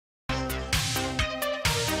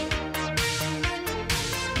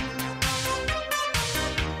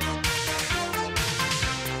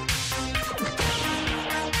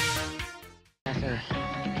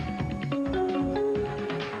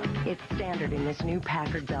Introducing this new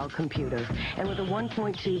Packard Bell computer. And with a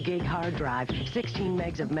 1.2 gig hard drive, 16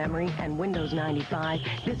 megs of memory, and Windows 95,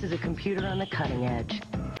 this is a computer on the cutting edge.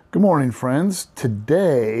 Good morning, friends.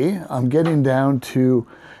 Today I'm getting down to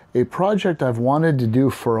a project I've wanted to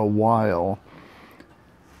do for a while.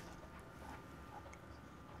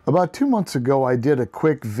 About 2 months ago, I did a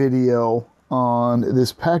quick video on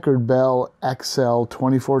this Packard Bell Axcel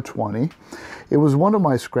 2420. It was one of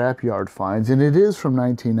my scrapyard finds, and it is from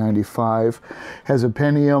 1995. Has a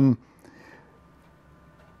Pentium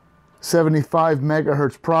 75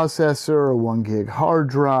 megahertz processor, a 1 gig hard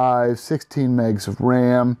drive, 16 megs of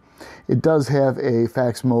RAM. It does have a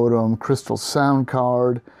fax modem, crystal sound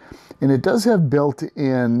card, and it does have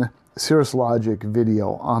built-in Cirrus Logic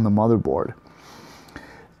video on the motherboard.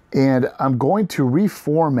 And I'm going to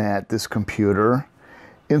reformat this computer,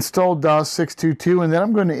 install DOS 622, and then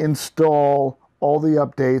I'm going to install all the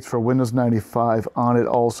updates for Windows 95 on it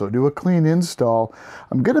also. Do a clean install.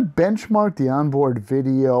 I'm going to benchmark the onboard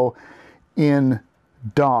video in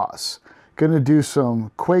DOS. Going to do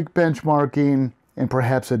some Quake benchmarking and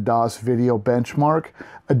perhaps a DOS video benchmark.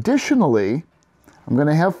 Additionally, I'm going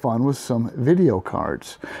to have fun with some video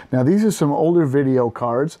cards. Now, these are some older video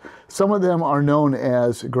cards. Some of them are known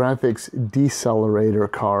as graphics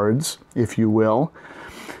decelerator cards, if you will.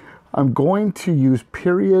 I'm going to use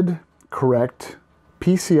period correct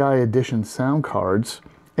PCI edition sound cards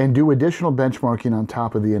and do additional benchmarking on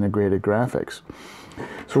top of the integrated graphics.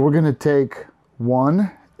 So we're going to take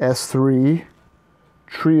one S3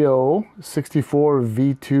 Trio 64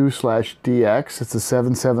 V2/DX. It's a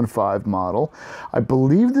 775 model. I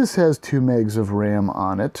believe this has 2 megs of RAM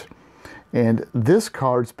on it. And this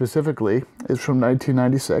card specifically is from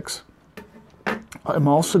 1996. I'm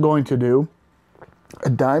also going to do a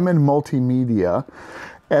Diamond Multimedia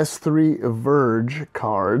S3 ViRGE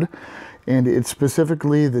card. And it's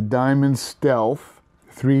specifically the Diamond Stealth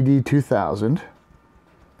 3D 2000.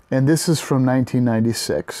 And this is from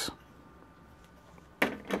 1996.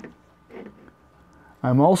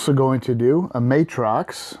 I'm also going to do a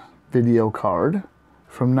Matrox video card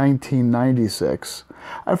from 1996.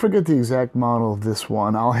 I forget the exact model of this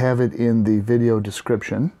one. I'll have it in the video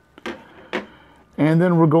description. And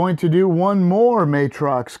then we're going to do one more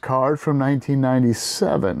Matrox card from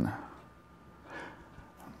 1997.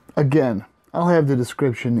 Again, I'll have the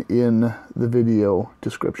description in the video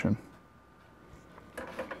description.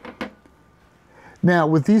 Now,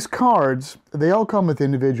 with these cards, they all come with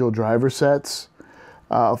individual driver sets.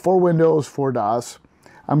 For Windows, for DOS.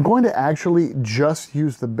 I'm going to actually just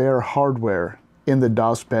use the bare hardware in the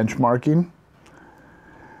DOS benchmarking.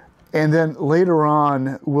 And then later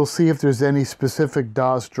on, we'll see if there's any specific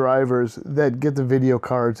DOS drivers that get the video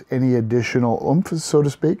cards any additional oomph, so to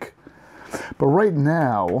speak. But right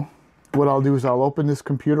now, what I'll do is I'll open this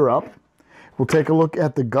computer up. We'll take a look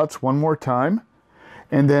at the guts one more time.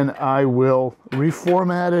 And then I will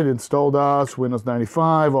reformat it, install DOS, Windows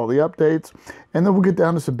 95, all the updates, and then we'll get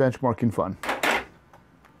down to some benchmarking fun.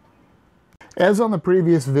 As on the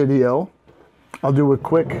previous video, I'll do a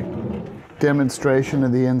quick demonstration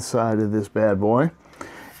of the inside of this bad boy.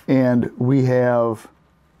 And we have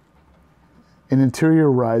an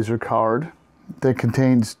interior riser card that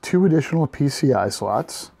contains 2 additional PCI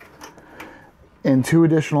slots and 2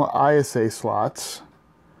 additional ISA slots,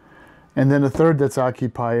 and then a third that's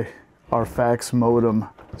occupied our fax modem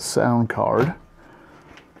sound card.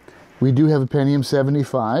 We do have a Pentium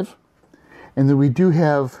 75, and then we do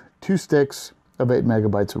have 2 sticks of 8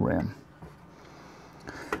 megabytes of RAM.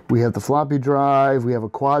 We have the floppy drive, we have a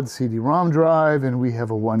quad CD-ROM drive, and we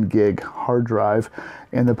have a 1 gig hard drive,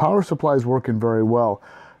 and the power supply is working very well.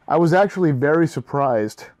 I was actually very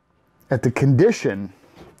surprised at the condition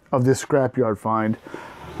of this scrapyard find,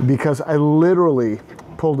 because I literally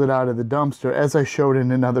pulled it out of the dumpster, as I showed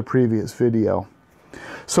in another previous video.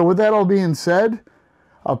 So with that all being said,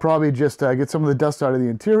 I'll probably just get some of the dust out of the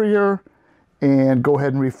interior and go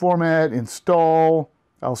ahead and reformat, install.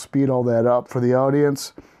 I'll speed all that up for the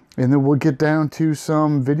audience, and then we'll get down to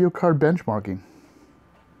some video card benchmarking.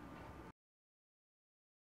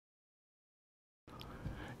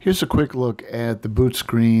 Here's a quick look at the boot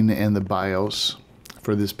screen and the BIOS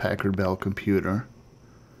for this Packard Bell computer.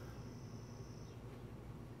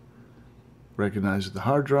 Recognize the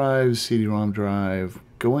hard drive, CD-ROM drive.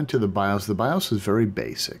 Go into the BIOS. The BIOS is very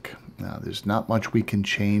basic. Now, there's not much we can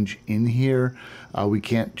change in here. We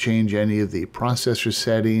can't change any of the processor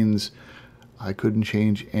settings. I couldn't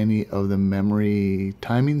change any of the memory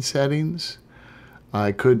timing settings.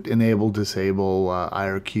 I could enable, disable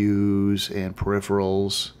IRQs and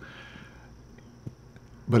peripherals.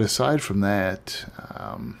 But aside from that,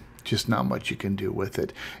 just not much you can do with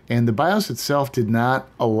it. And the BIOS itself did not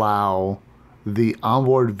allow the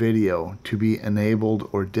onboard video to be enabled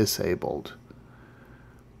or disabled.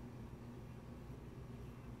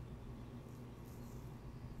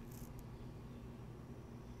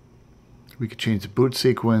 We could change the boot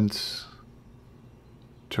sequence.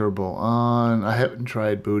 Turbo on. I haven't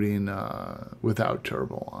tried booting without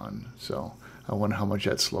turbo on, so I wonder how much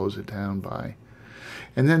that slows it down by.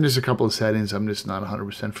 And then there's a couple of settings I'm just not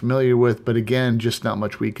 100% familiar with, but again, just not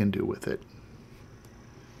much we can do with it.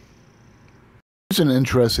 Here's an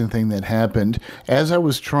interesting thing that happened. As I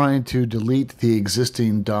was trying to delete the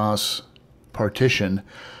existing DOS partition,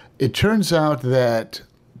 it turns out that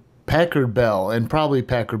Packard Bell, and probably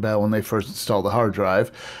Packard Bell when they first installed the hard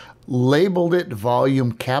drive, labeled it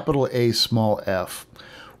volume capital A small f.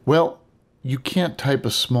 Well, you can't type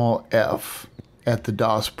a small f at the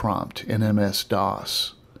DOS prompt in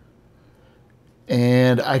MS-DOS.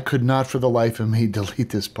 And I could not for the life of me delete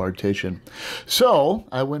this partition. So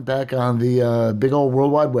I went back on the big old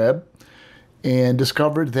World Wide Web and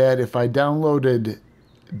discovered that if I downloaded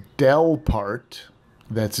delpart,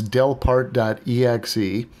 that's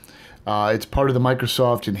delpart.exe, it's part of the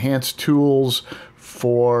Microsoft Enhanced Tools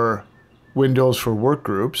for Windows for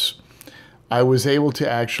Workgroups, I was able to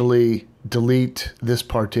actually delete this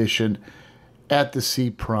partition at the C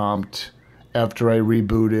prompt after I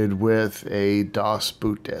rebooted with a DOS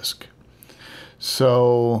boot disk.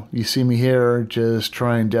 So you see me here just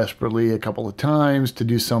trying desperately a couple of times to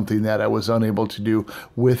do something that I was unable to do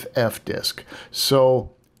with fdisk.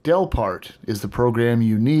 So delpart is the program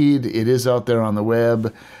you need. It is out there on the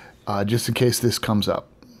web, just in case this comes up.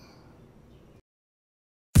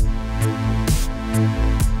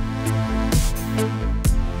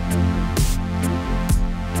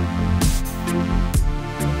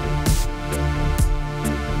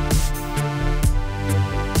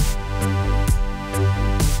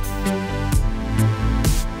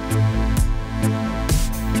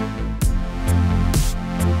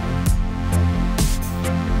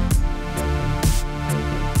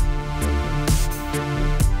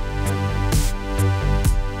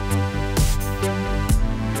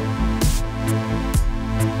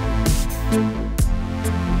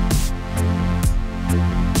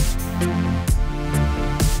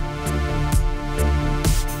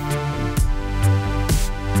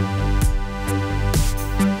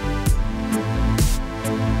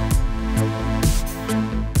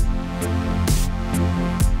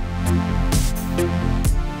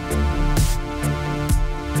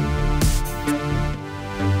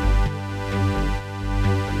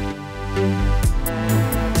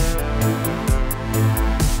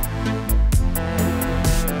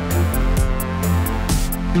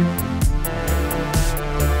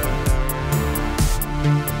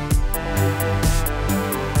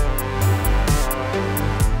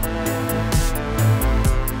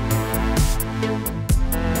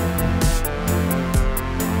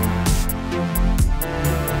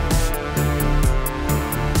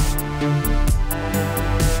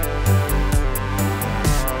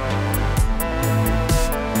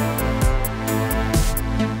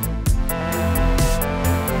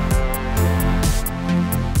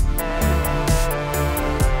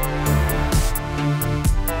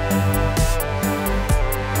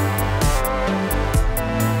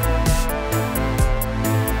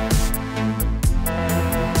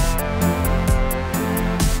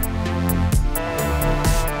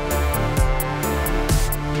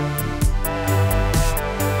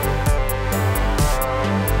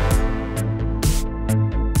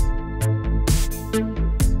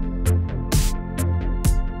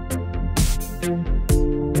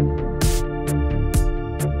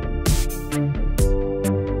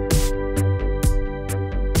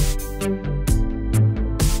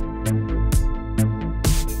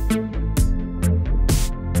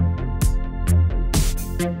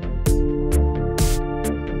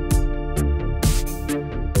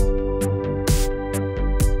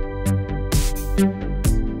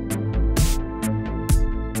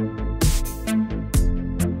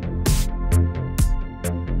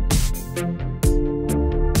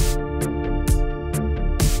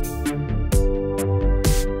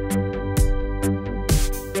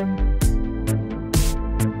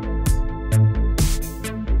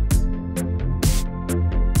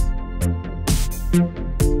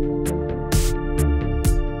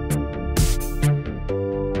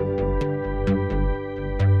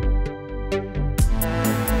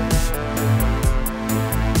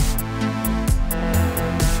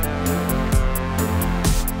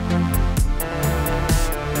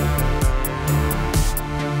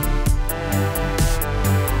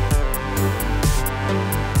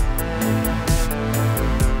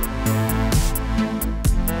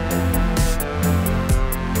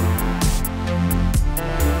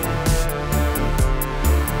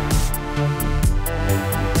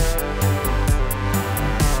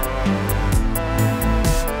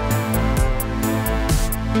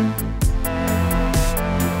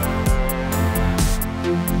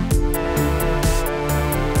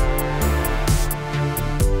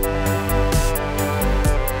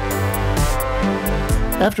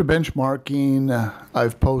 After benchmarking,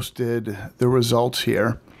 I've posted the results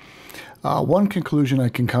here. One conclusion I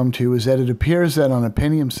can come to is that it appears that on a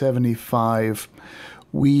Pentium 75,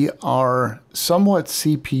 we are somewhat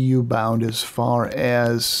CPU bound as far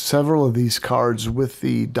as several of these cards with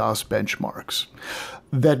the DOS benchmarks.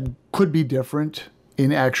 That could be different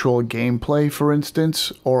in actual gameplay, for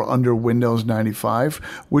instance, or under Windows 95,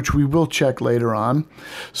 which we will check later on.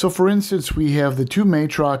 So for instance, we have the two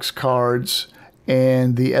Matrox cards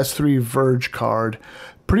and the S3 ViRGE card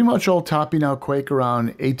pretty much all topping out Quake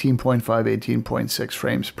around 18.5, 18.6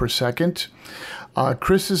 frames per second.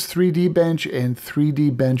 Chris's 3D Bench and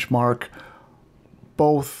 3D Benchmark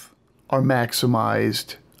both are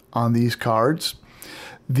maximized on these cards.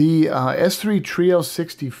 The S3 Trio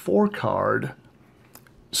 64 card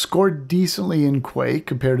scored decently in Quake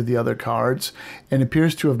compared to the other cards and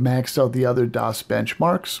appears to have maxed out the other DOS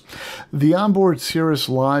benchmarks. The onboard Cirrus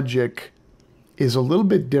Logic is a little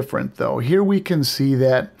bit different though. Here we can see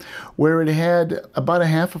that where it had about a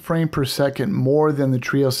half a frame per second more than the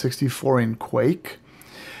Trio 64 in Quake,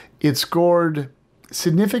 it scored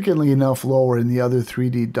significantly enough lower in the other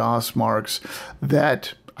 3D DOS marks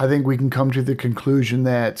that I think we can come to the conclusion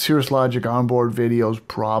that Cirrus Logic onboard video is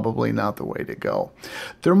probably not the way to go.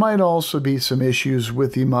 There might also be some issues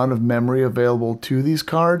with the amount of memory available to these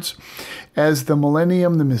cards, as the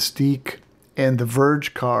Millennium, the Mystique, and the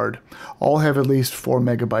ViRGE card all have at least 4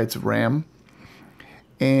 megabytes of RAM.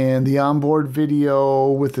 And the onboard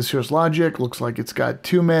video with the Cirrus Logic looks like it's got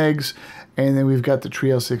 2 megs. And then we've got the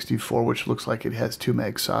Trio 64, which looks like it has 2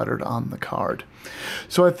 megs soldered on the card.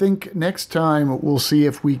 So I think next time we'll see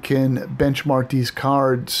if we can benchmark these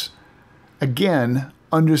cards again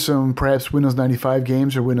under some perhaps Windows 95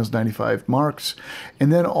 games or Windows 95 marks,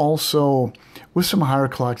 and then also with some higher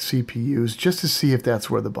clocked CPUs just to see if that's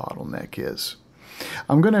where the bottleneck is.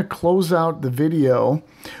 I'm going to close out the video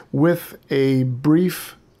with a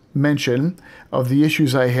brief mention of the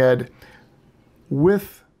issues I had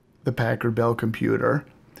with the Packard Bell computer,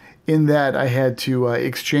 in that I had to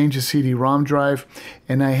exchange a CD-ROM drive,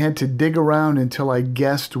 and I had to dig around until I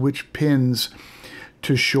guessed which pins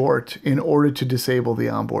to short in order to disable the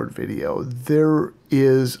onboard video. There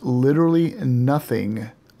is literally nothing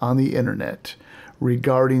on the internet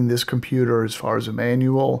regarding this computer as far as a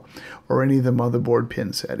manual or any of the motherboard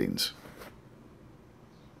pin settings.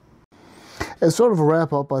 As sort of a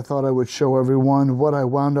wrap-up, I thought I would show everyone what I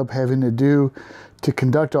wound up having to do to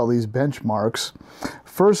conduct all these benchmarks.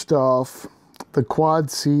 First off, the quad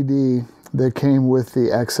CD that came with the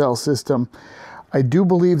Axcel system, I do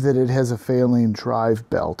believe that it has a failing drive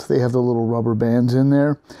belt. They have the little rubber bands in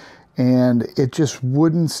there, and it just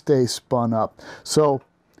wouldn't stay spun up. So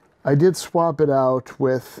I did swap it out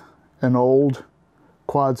with an old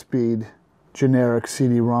quad speed generic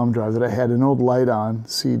CD-ROM drive that I had, an old Light-On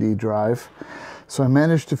CD drive. So I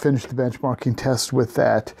managed to finish the benchmarking test with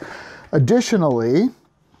that. Additionally,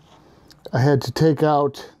 I had to take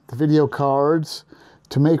out the video cards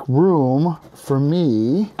to make room for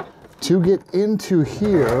me to get into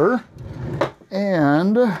here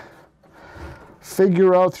and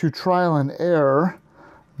figure out through trial and error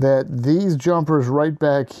that these jumpers right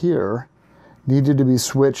back here needed to be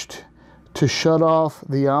switched to shut off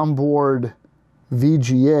the onboard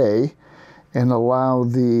VGA and allow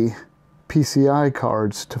the PCI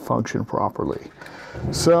cards to function properly.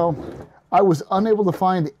 So I was unable to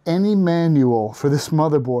find any manual for this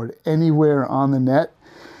motherboard anywhere on the net,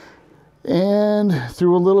 and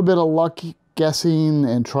through a little bit of luck guessing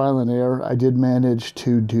and trial and error, I did manage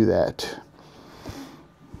to do that.